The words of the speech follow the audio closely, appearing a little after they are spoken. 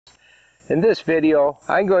In this video,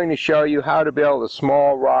 I'm going to show you how to build a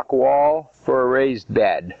small rock wall for a raised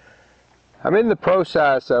bed. I'm in the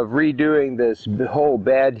process of redoing this whole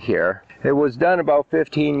bed here. It was done about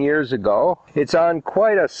 15 years ago. It's on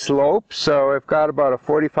quite a slope, so I've got about a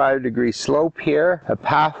 45-degree slope here. A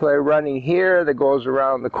pathway running here that goes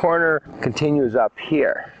around the corner, continues up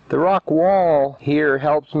here. The rock wall here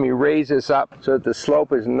helps me raise this up so that the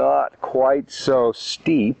slope is not quite so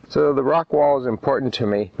steep. So the rock wall is important to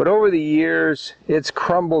me. But over the years, it's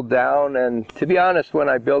crumbled down, and to be honest, when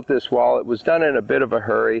I built this wall, it was done in a bit of a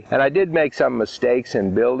hurry, and I did make some mistakes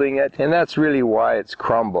in building it, and that's really why it's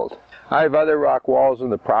crumbled. I have other rock walls on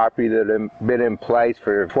the property that have been in place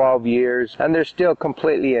for 12 years, and they're still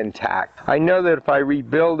completely intact. I know that if I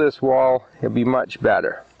rebuild this wall, it'll be much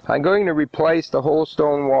better. I'm going to replace the whole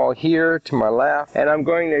stone wall here to my left, and I'm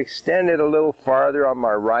going to extend it a little farther on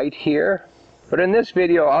my right here. But in this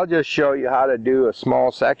video, I'll just show you how to do a small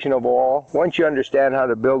section of wall. Once you understand how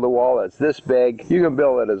to build a wall that's this big, you can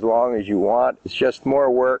build it as long as you want. It's just more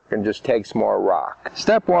work and just takes more rock.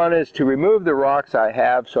 Step one is to remove the rocks I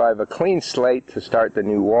have so I have a clean slate to start the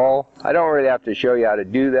new wall. I don't really have to show you how to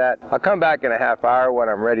do that. I'll come back in a half hour when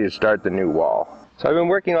I'm ready to start the new wall. So I've been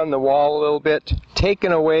working on the wall a little bit,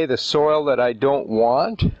 taking away the soil that I don't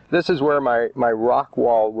want. This is where my rock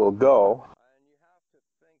wall will go.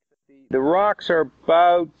 The rocks are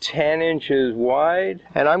about 10 inches wide,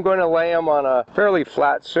 and I'm going to lay them on a fairly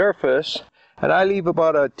flat surface, and I leave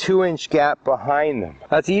about a 2-inch gap behind them.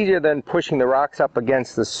 That's easier than pushing the rocks up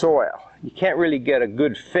against the soil. You can't really get a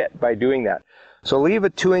good fit by doing that. So leave a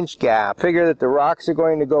 2-inch gap, figure that the rocks are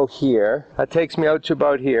going to go here, that takes me out to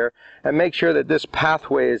about here, and make sure that this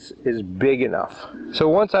pathway is big enough. So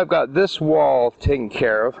once I've got this wall taken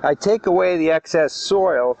care of, I take away the excess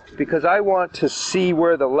soil because I want to see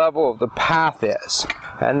where the level of the path is.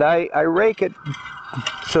 And I rake it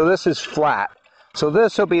so this is flat. So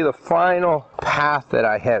this will be the final path that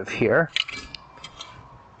I have here.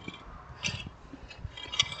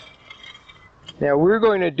 Now we're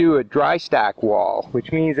going to do a dry stack wall,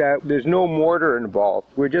 which means that there's no mortar involved.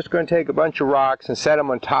 We're just going to take a bunch of rocks and set them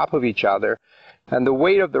on top of each other, and the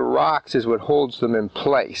weight of the rocks is what holds them in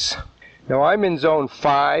place. Now I'm in zone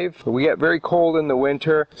 5. We get very cold in the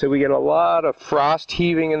winter, so we get a lot of frost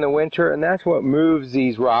heaving in the winter, and that's what moves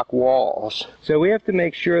these rock walls. So we have to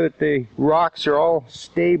make sure that the rocks are all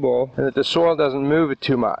stable and that the soil doesn't move it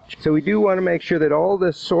too much. So we do want to make sure that all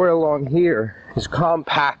this soil along here is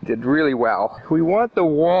compacted really well. We want the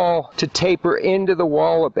wall to taper into the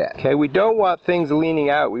wall a bit. Okay, we don't want things leaning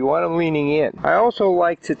out, we want them leaning in. I also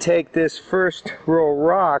like to take this first row of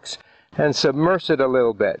rocks and submerge it a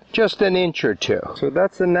little bit, just an inch or two. So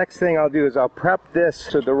that's the next thing I'll do, is I'll prep this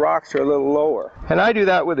so the rocks are a little lower. And I do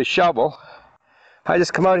that with a shovel. I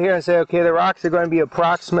just come out here and say, okay, the rocks are going to be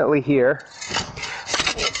approximately here.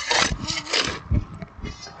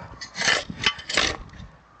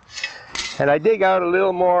 And I dig out a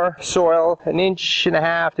little more soil, 1.5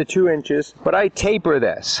 inches to 2 inches, but I taper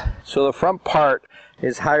this so the front part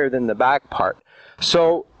is higher than the back part.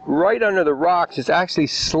 So right under the rocks it's actually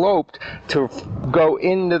sloped to go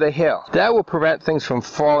into the hill. That will prevent things from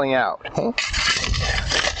falling out. Okay?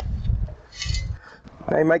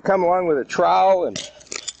 Now you might come along with a trowel and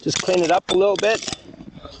just clean it up a little bit.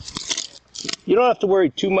 You don't have to worry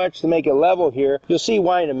too much to make it level here. You'll see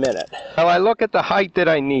why in a minute. Now I look at the height that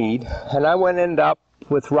I need, and I want to end up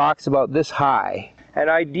with rocks about this high. And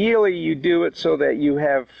ideally you do it so that you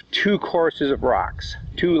have 2 courses of rocks,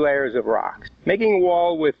 2 layers of rocks. Making a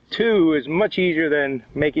wall with 2 is much easier than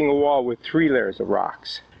making a wall with 3 layers of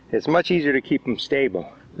rocks. It's much easier to keep them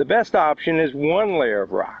stable. The best option is 1 layer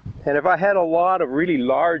of rock. And if I had a lot of really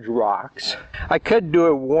large rocks, I could do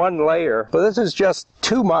it 1 layer, but this is just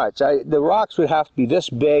too much. The rocks would have to be this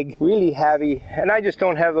big, really heavy, and I just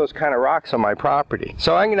don't have those kind of rocks on my property.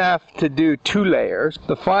 So I'm going to have to do 2 layers.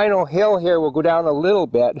 The final hill here will go down a little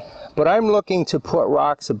bit, but I'm looking to put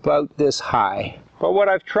rocks about this high. But what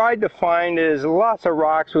I've tried to find is lots of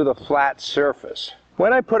rocks with a flat surface.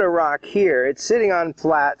 When I put a rock here, it's sitting on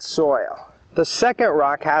flat soil. The second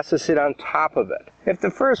rock has to sit on top of it. If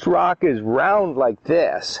the first rock is round like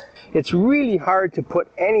this, it's really hard to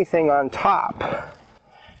put anything on top.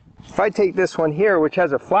 If I take this one here, which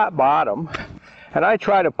has a flat bottom, and I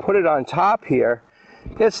try to put it on top here,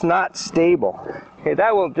 it's not stable. Okay,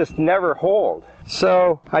 that will just never hold.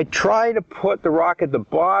 So I try to put the rock at the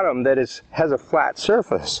bottom that has a flat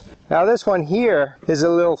surface. Now this one here is a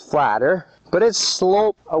little flatter, but it's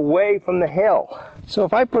sloped away from the hill. So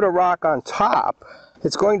if I put a rock on top,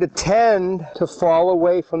 it's going to tend to fall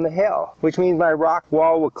away from the hill, which means my rock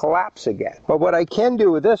wall will collapse again. But what I can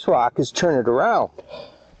do with this rock is turn it around.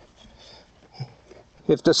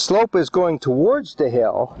 If the slope is going towards the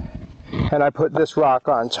hill, and I put this rock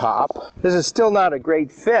on top, this is still not a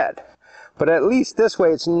great fit. But at least this way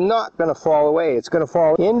it's not going to fall away. It's going to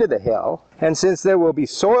fall into the hill. And since there will be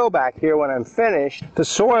soil back here when I'm finished, the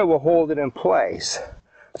soil will hold it in place.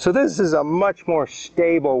 So this is a much more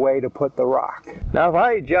stable way to put the rock. Now if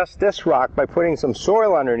I adjust this rock by putting some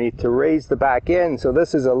soil underneath to raise the back end, so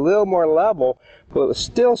this is a little more level, but it will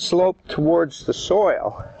still slope towards the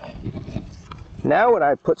soil. Now when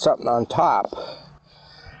I put something on top,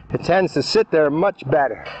 it tends to sit there much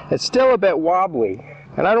better. It's still a bit wobbly,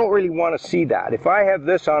 and I don't really want to see that. If I have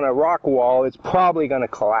this on a rock wall, it's probably going to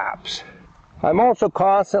collapse. I'm also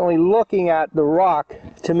constantly looking at the rock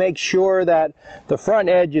to make sure that the front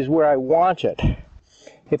edge is where I want it.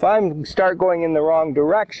 If I start going in the wrong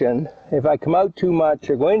direction, if I come out too much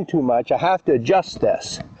or go in too much, I have to adjust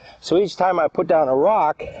this. So each time I put down a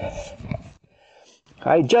rock,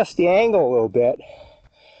 I adjust the angle a little bit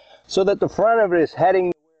so that the front of it is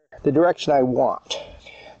heading the direction I want.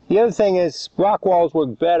 The other thing is, rock walls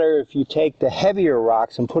work better if you take the heavier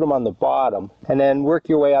rocks and put them on the bottom, and then work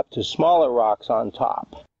your way up to smaller rocks on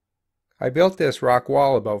top. I built this rock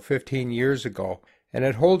wall about 15 years ago, and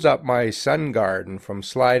it holds up my sun garden from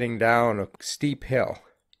sliding down a steep hill.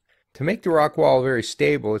 To make the rock wall very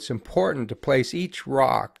stable, it's important to place each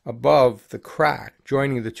rock above the crack,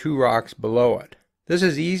 joining the two rocks below it. This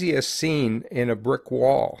is easiest seen in a brick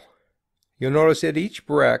wall. You'll notice that each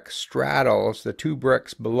brick straddles the two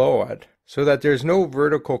bricks below it, so that there's no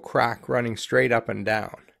vertical crack running straight up and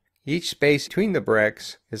down. Each space between the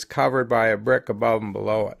bricks is covered by a brick above and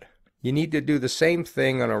below it. You need to do the same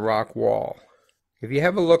thing on a rock wall. If you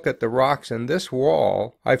have a look at the rocks in this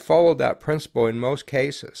wall, I followed that principle in most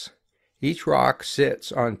cases. Each rock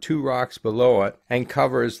sits on two rocks below it and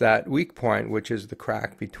covers that weak point, which is the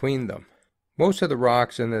crack between them. Most of the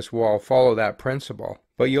rocks in this wall follow that principle,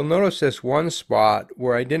 but you'll notice this one spot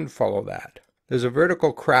where I didn't follow that. There's a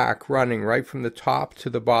vertical crack running right from the top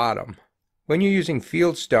to the bottom. When you're using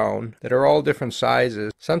fieldstone that are all different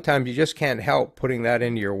sizes, sometimes you just can't help putting that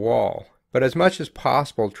into your wall. But as much as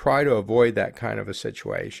possible, try to avoid that kind of a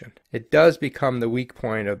situation. It does become the weak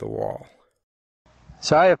point of the wall.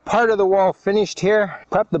 So I have part of the wall finished here.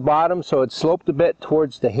 Prepped the bottom so it sloped a bit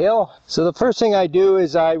towards the hill. So the first thing I do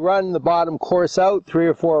is I run the bottom course out, 3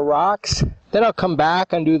 or 4 rocks. Then I'll come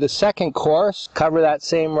back and do the second course, cover that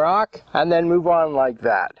same rock, and then move on like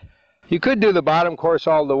that. You could do the bottom course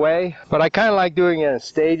all the way, but I kind of like doing it in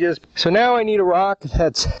stages. So now I need a rock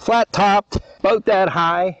that's flat topped, about that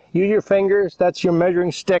high. Use your fingers, that's your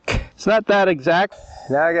measuring stick. It's not that exact.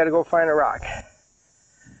 Now I gotta go find a rock.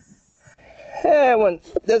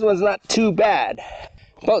 This one's not too bad.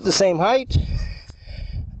 About the same height.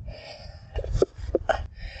 I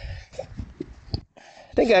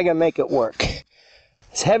think I can make it work.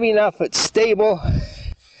 It's heavy enough, it's stable.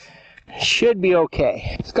 Should be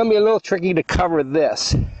okay. It's going to be a little tricky to cover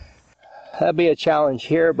this. That'll be a challenge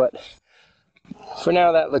here, but for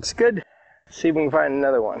now that looks good. Let's see if we can find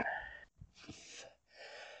another one.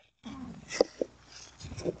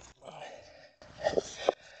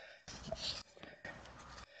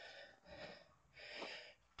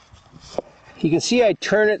 You can see I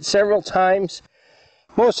turn it several times.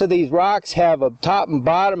 Most of these rocks have a top and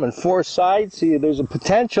bottom and 4 sides. See, there's a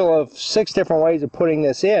potential of 6 different ways of putting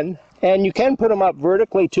this in. And you can put them up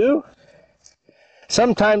vertically too.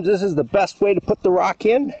 Sometimes this is the best way to put the rock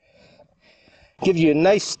in. Gives you a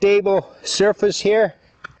nice stable surface here.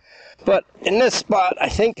 But in this spot, I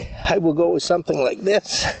think I will go with something like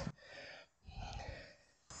this.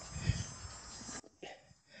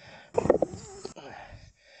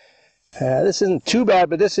 This isn't too bad,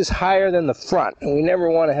 but this is higher than the front, and we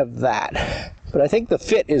never want to have that. But I think the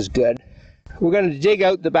fit is good. We're going to dig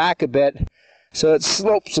out the back a bit so it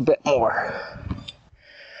slopes a bit more.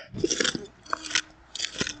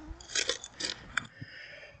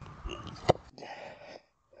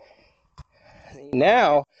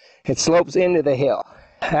 Now it slopes into the hill.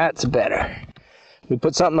 That's better. We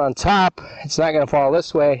put something on top, it's not going to fall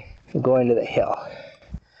this way, it'll go into the hill.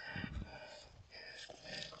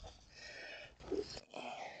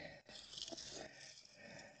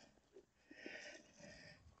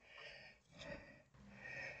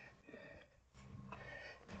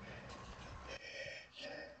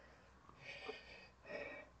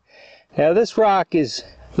 Now this rock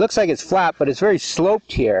looks like it's flat, but it's very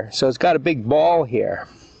sloped here, so it's got a big ball here.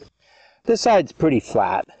 This side's pretty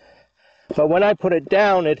flat, but when I put it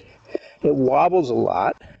down, it wobbles a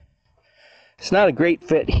lot. It's not a great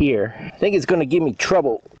fit here. I think it's going to give me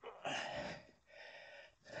trouble.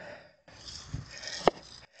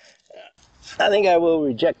 I think I will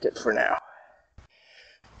reject it for now.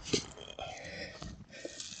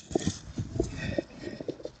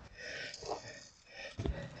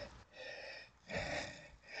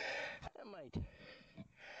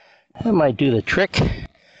 That might do the trick.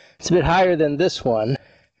 It's a bit higher than this one,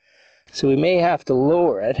 so we may have to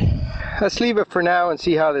lower it. Let's leave it for now and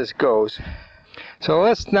see how this goes. So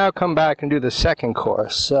let's now come back and do the second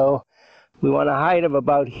course. So we want a height of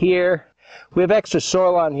about here. We have extra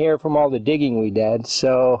soil on here from all the digging we did,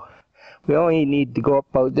 so we only need to go up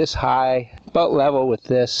about this high, about level with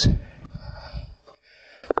this.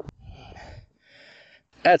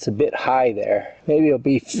 That's a bit high there. Maybe it'll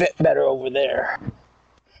be fit better over there.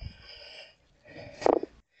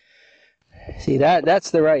 See,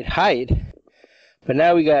 that's the right height. But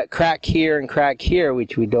now we got crack here and crack here,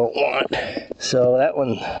 which we don't want. So that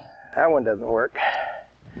one doesn't work.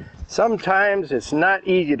 Sometimes it's not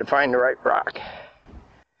easy to find the right rock.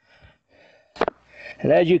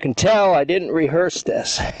 And as you can tell, I didn't rehearse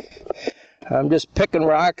this. I'm just picking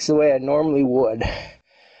rocks the way I normally would.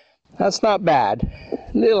 That's not bad.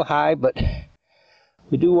 A little high, but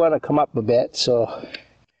we do want to come up a bit. So,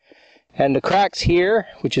 and the crack's here,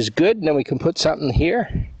 which is good. And then we can put something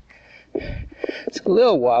here. It's a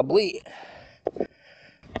little wobbly.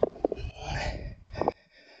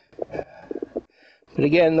 But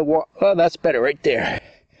again, oh, that's better right there.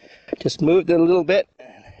 Just moved it a little bit.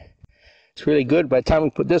 It's really good. By the time we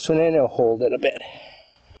put this one in, it'll hold it a bit.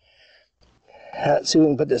 Let's see if we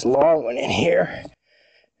can put this long one in here.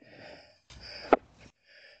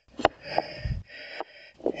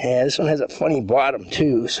 Yeah, this one has a funny bottom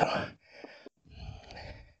too, so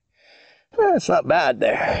it's not bad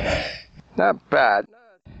there. Not bad.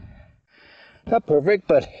 Not perfect,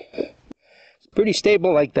 but it's pretty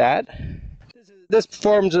stable like that. This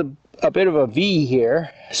forms a bit of a V here,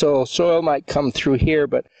 so soil might come through here,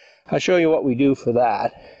 but I'll show you what we do for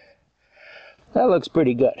that. That looks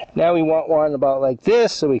pretty good. Now we want one about like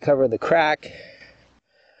this, so we cover the crack.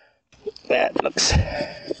 That looks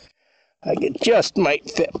like it just might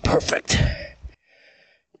fit perfect.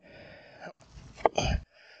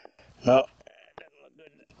 No,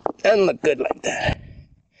 doesn't look good like that.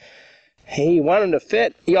 Hey, you want them to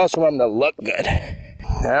fit, you also want them to look good.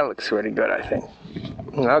 That looks really good, I think.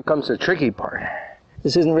 Now comes the tricky part.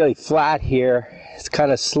 This isn't really flat here. It's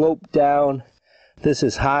kind of sloped down. This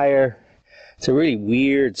is higher. It's a really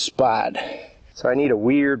weird spot. So I need a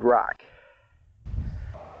weird rock.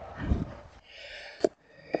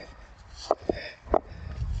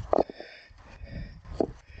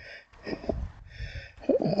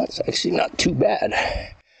 That's actually not too bad.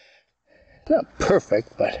 Not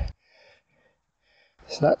perfect, but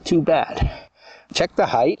it's not too bad. Check the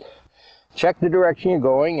height. Check the direction you're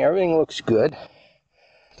going. Everything looks good.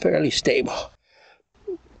 Fairly stable.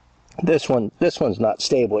 This one's not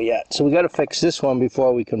stable yet. So we got to fix this one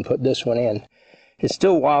before we can put this one in. It's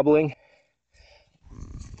still wobbling.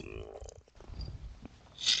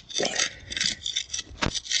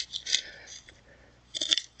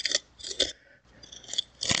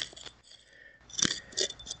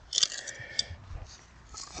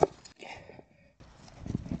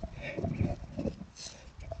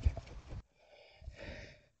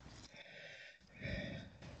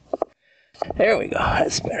 There we go,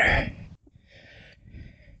 that's better.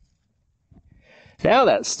 Now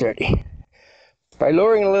that's sturdy. By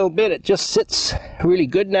lowering a little bit, it just sits really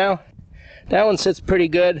good now. That one sits pretty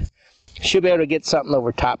good. Should be able to get something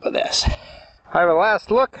over top of this. I have a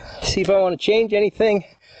last look, see if I want to change anything.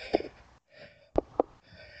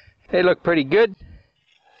 They look pretty good.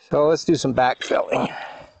 So let's do some backfilling.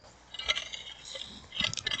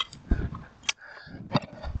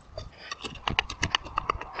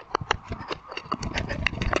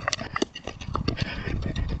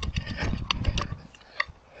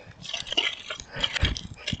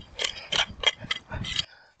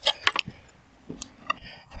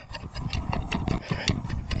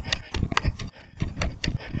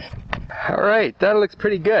 Alright, that looks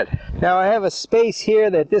pretty good. Now I have a space here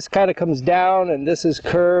that this kind of comes down and this is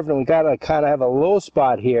curved, and we gotta kind of have a low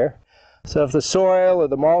spot here. So if the soil or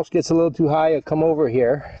the mulch gets a little too high, it'll come over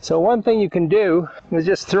here. So one thing you can do is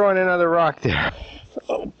just throw in another rock there.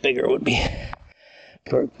 Oh, bigger would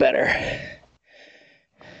work better.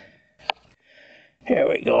 Here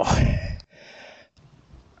we go.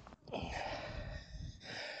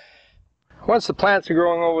 Once the plants are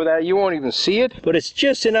growing over that, you won't even see it. But it's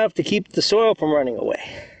just enough to keep the soil from running away.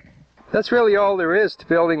 That's really all there is to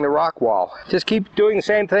building the rock wall. Just keep doing the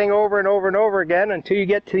same thing over and over and over again until you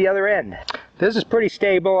get to the other end. This is pretty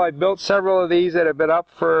stable. I've built several of these that have been up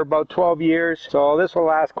for about 12 years, so this will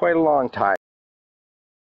last quite a long time.